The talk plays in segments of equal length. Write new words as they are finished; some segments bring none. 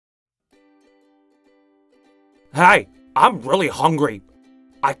Hi, I'm really hungry.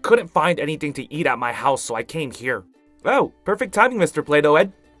 I couldn't find anything to eat at my house, so I came here. Oh, perfect timing, Mr. Play-Doh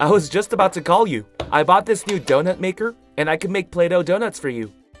Ed. I was just about to call you. I bought this new donut maker, and I can make Play-Doh donuts for you.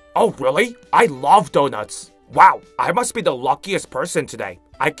 Oh, really? I love donuts. Wow, I must be the luckiest person today.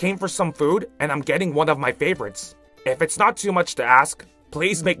 I came for some food, and I'm getting one of my favorites. If it's not too much to ask,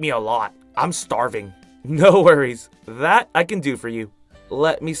 please make me a lot. I'm starving. No worries. That I can do for you.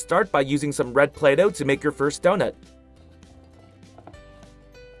 Let me start by using some red Play-Doh to make your first donut.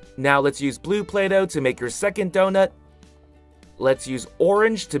 Now let's use blue Play-Doh to make your second donut. Let's use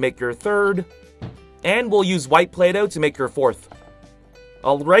orange to make your third. And we'll use white Play-Doh to make your fourth.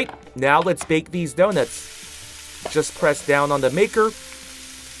 Alright, now let's bake these donuts. Just press down on the maker.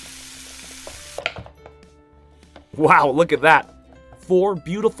 Wow, look at that. 4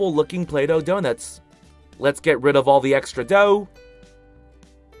 beautiful looking Play-Doh donuts. Let's get rid of all the extra dough.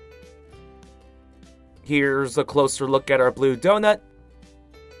 Here's a closer look at our blue donut.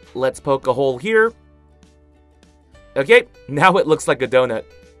 Let's poke a hole here. Okay, now it looks like a donut.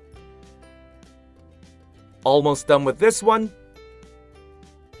 Almost done with this one.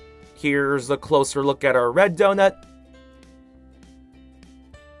 Here's a closer look at our red donut.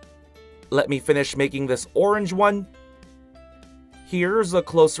 Let me finish making this orange one. Here's a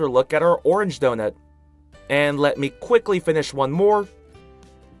closer look at our orange donut. And let me quickly finish one more.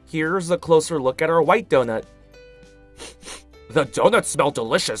 Here's a closer look at our white donut. The donuts smell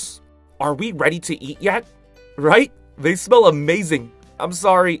delicious. Are we ready to eat yet? Right? They smell amazing. I'm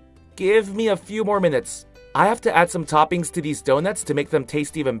sorry. Give me a few more minutes. I have to add some toppings to these donuts to make them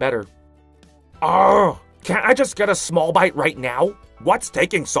taste even better. Can't I just get a small bite right now? What's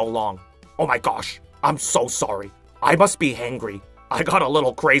taking so long? Oh my gosh, I'm so sorry. I must be hangry. I got a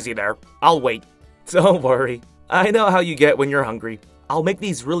little crazy there. I'll wait. Don't worry. I know how you get when you're hungry. I'll make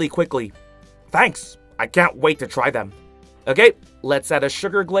these really quickly. Thanks. I can't wait to try them. Okay, let's add a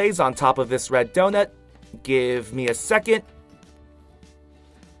sugar glaze on top of this red donut. Give me a second.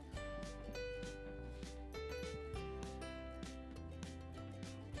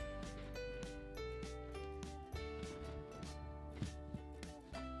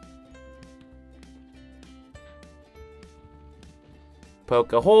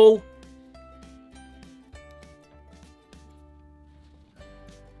 Poke a hole.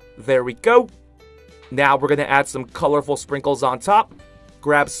 There we go. Now we're going to add some colorful sprinkles on top.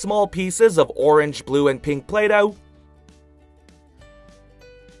 Grab small pieces of orange, blue, and pink Play-Doh.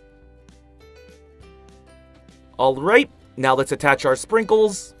 Alright, now let's attach our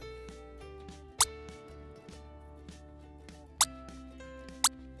sprinkles.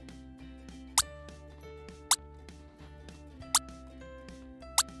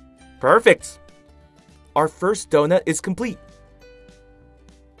 Perfect! Our first donut is complete.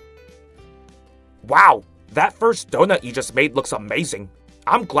 Wow, that first donut you just made looks amazing.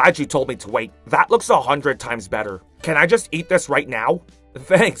 I'm glad you told me to wait. That looks 100 times better. Can I just eat this right now?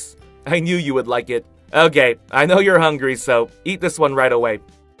 Thanks. I knew you would like it. Okay, I know you're hungry, so eat this one right away.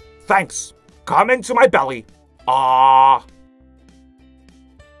 Thanks. Come into my belly. Ah.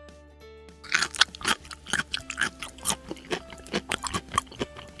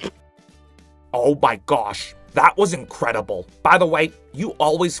 Oh my gosh. That was incredible. By the way, you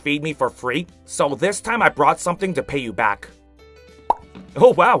always feed me for free, so this time I brought something to pay you back.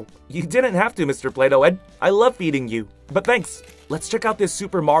 Oh wow, you didn't have to, Mr. Play-Doh Ed. I love feeding you, but thanks. Let's check out this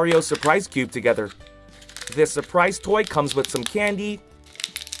Super Mario surprise cube together. This surprise toy comes with some candy.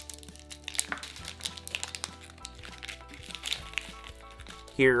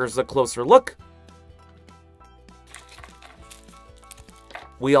 Here's a closer look.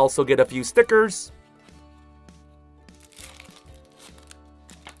 We also get a few stickers.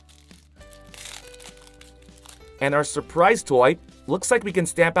 And our surprise toy looks like we can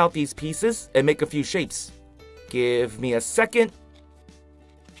stamp out these pieces and make a few shapes. Give me a second.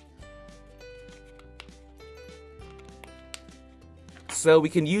 So we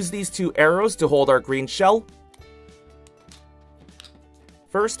can use these 2 arrows to hold our green shell.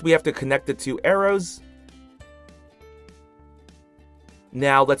 First, we have to connect the 2 arrows.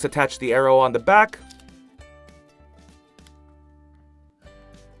 Now let's attach the arrow on the back.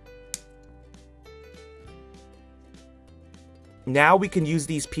 Now we can use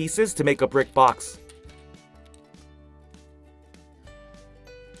these pieces to make a brick box.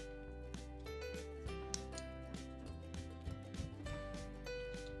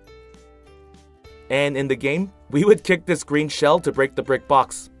 And in the game, we would kick this green shell to break the brick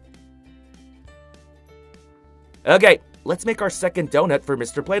box. Okay, let's make our second donut for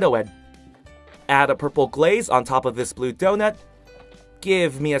Mr. Play-Doh Ed. Add a purple glaze on top of this blue donut.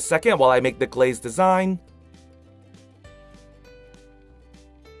 Give me a second while I make the glaze design.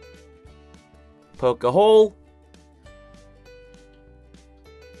 Poke a hole.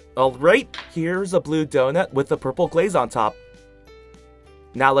 Alright, here's a blue donut with a purple glaze on top.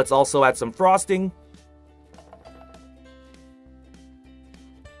 Now let's also add some frosting.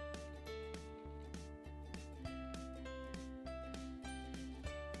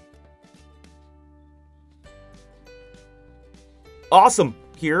 Awesome!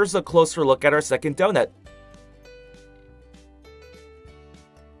 Here's a closer look at our second donut.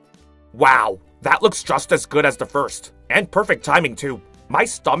 Wow, that looks just as good as the first. And perfect timing too. My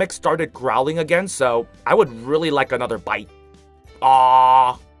stomach started growling again, so I would really like another bite.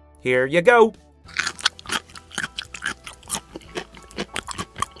 Aww, here you go.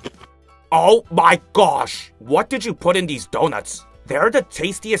 Oh my gosh, what did you put in these donuts? They're the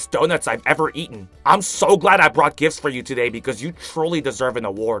tastiest donuts I've ever eaten. I'm so glad I brought gifts for you today because you truly deserve an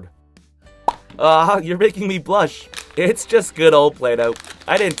award. You're making me blush. It's just good old Play-Doh.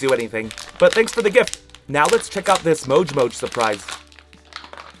 I didn't do anything, but thanks for the gift. Now let's check out this Moj surprise.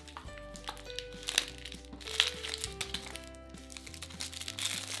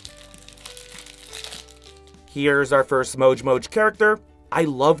 Here's our first Moj character. I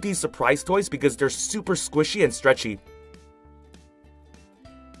love these surprise toys because they're super squishy and stretchy.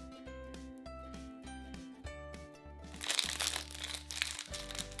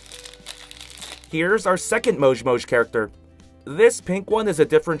 Here's our second Moj character. This pink one is a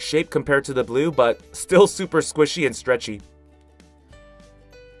different shape compared to the blue, but still super squishy and stretchy.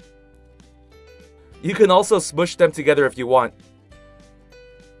 You can also smush them together if you want.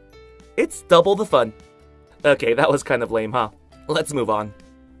 It's double the fun. Okay, that was kind of lame, huh? Let's move on.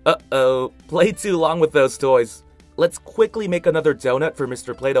 Uh-oh, played too long with those toys. Let's quickly make another donut for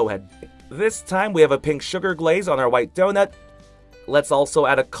Mr. Play-Doh Head. This time we have a pink sugar glaze on our white donut. Let's also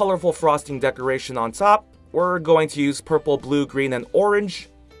add a colorful frosting decoration on top. We're going to use purple, blue, green, and orange.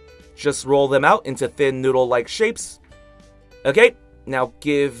 Just roll them out into thin noodle-like shapes. Okay, now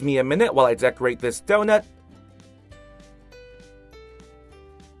give me a minute while I decorate this donut.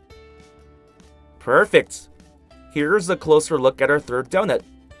 Perfect. Here's a closer look at our third donut.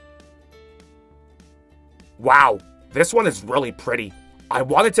 Wow, this one is really pretty. I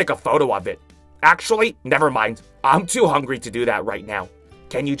want to take a photo of it. Actually, never mind. I'm too hungry to do that right now.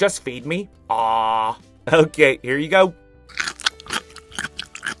 Can you just feed me? Aww. Okay, here you go.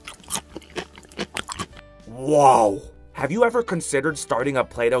 Whoa. Have you ever considered starting a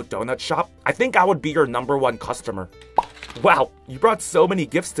Play-Doh donut shop? I think I would be your #1 customer. Wow, you brought so many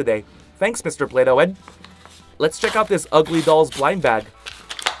gifts today. Thanks, Mr. Play-Doh Ed. Let's check out this Ugly Dolls blind bag.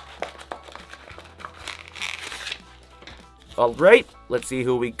 Alright, let's see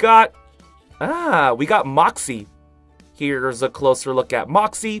who we got. We got Moxie. Here's a closer look at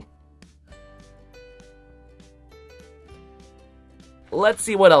Moxie. Let's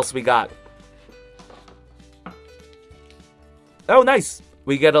see what else we got. Oh, nice.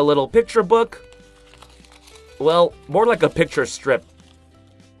 We get a little picture book. Well, more like a picture strip.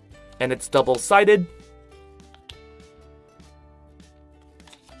 And it's double-sided.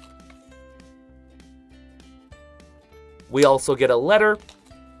 We also get a letter.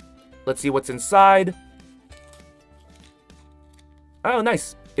 Let's see what's inside. Oh,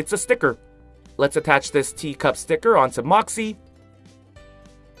 nice. It's a sticker. Let's attach this teacup sticker onto Moxie.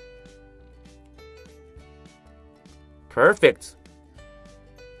 Perfect.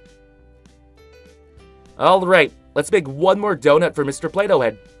 Alright, let's make one more donut for Mr. Play-Doh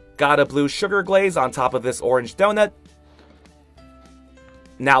Head. Got a blue sugar glaze on top of this orange donut.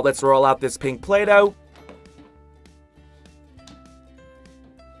 Now let's roll out this pink Play-Doh.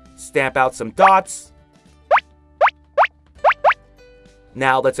 Stamp out some dots.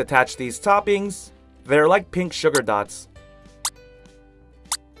 Now let's attach these toppings. They're like pink sugar dots.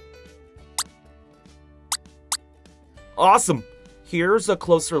 Awesome! Here's a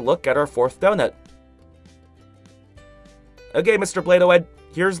closer look at our fourth donut. Okay, Mr. Play-Doh Ed,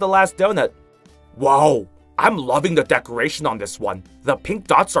 here's the last donut. Whoa! I'm loving the decoration on this one. The pink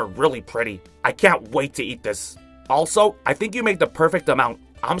dots are really pretty. I can't wait to eat this. Also, I think you made the perfect amount.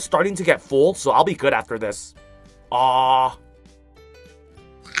 I'm starting to get full, so I'll be good after this. Aww.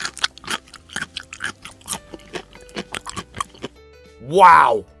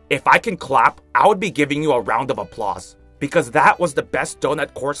 Wow! If I can clap, I would be giving you a round of applause. Because that was the best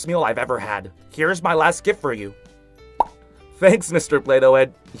donut course meal I've ever had. Here's my last gift for you. Thanks, Mr. Play-Doh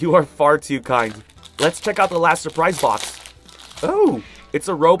Ed. You are far too kind. Let's check out the last surprise box. Oh, it's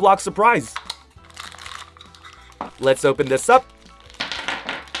a Roblox surprise. Let's open this up.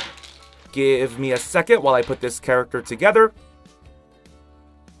 Give me a second while I put this character together.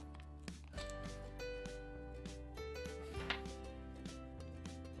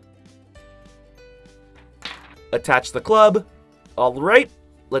 Attach the club. Alright,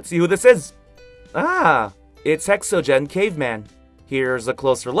 let's see who this is. Ah, it's Hexogen Caveman. Here's a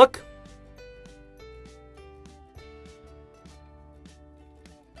closer look.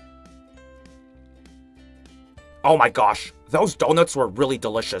 Oh my gosh, those donuts were really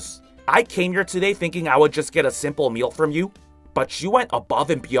delicious. I came here today thinking I would just get a simple meal from you, but you went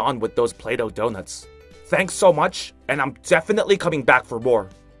above and beyond with those Play-Doh donuts. Thanks so much, and I'm definitely coming back for more.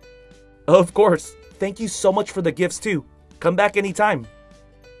 Of course, thank you so much for the gifts too. Come back anytime.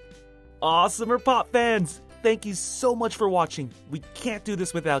 AWESMR Pop fans, thank you so much for watching. We can't do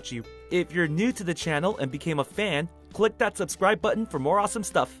this without you. If you're new to the channel and became a fan, click that subscribe button for more awesome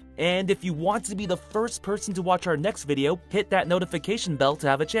stuff. And if you want to be the first person to watch our next video, hit that notification bell to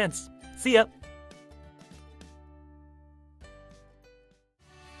have a chance. See ya!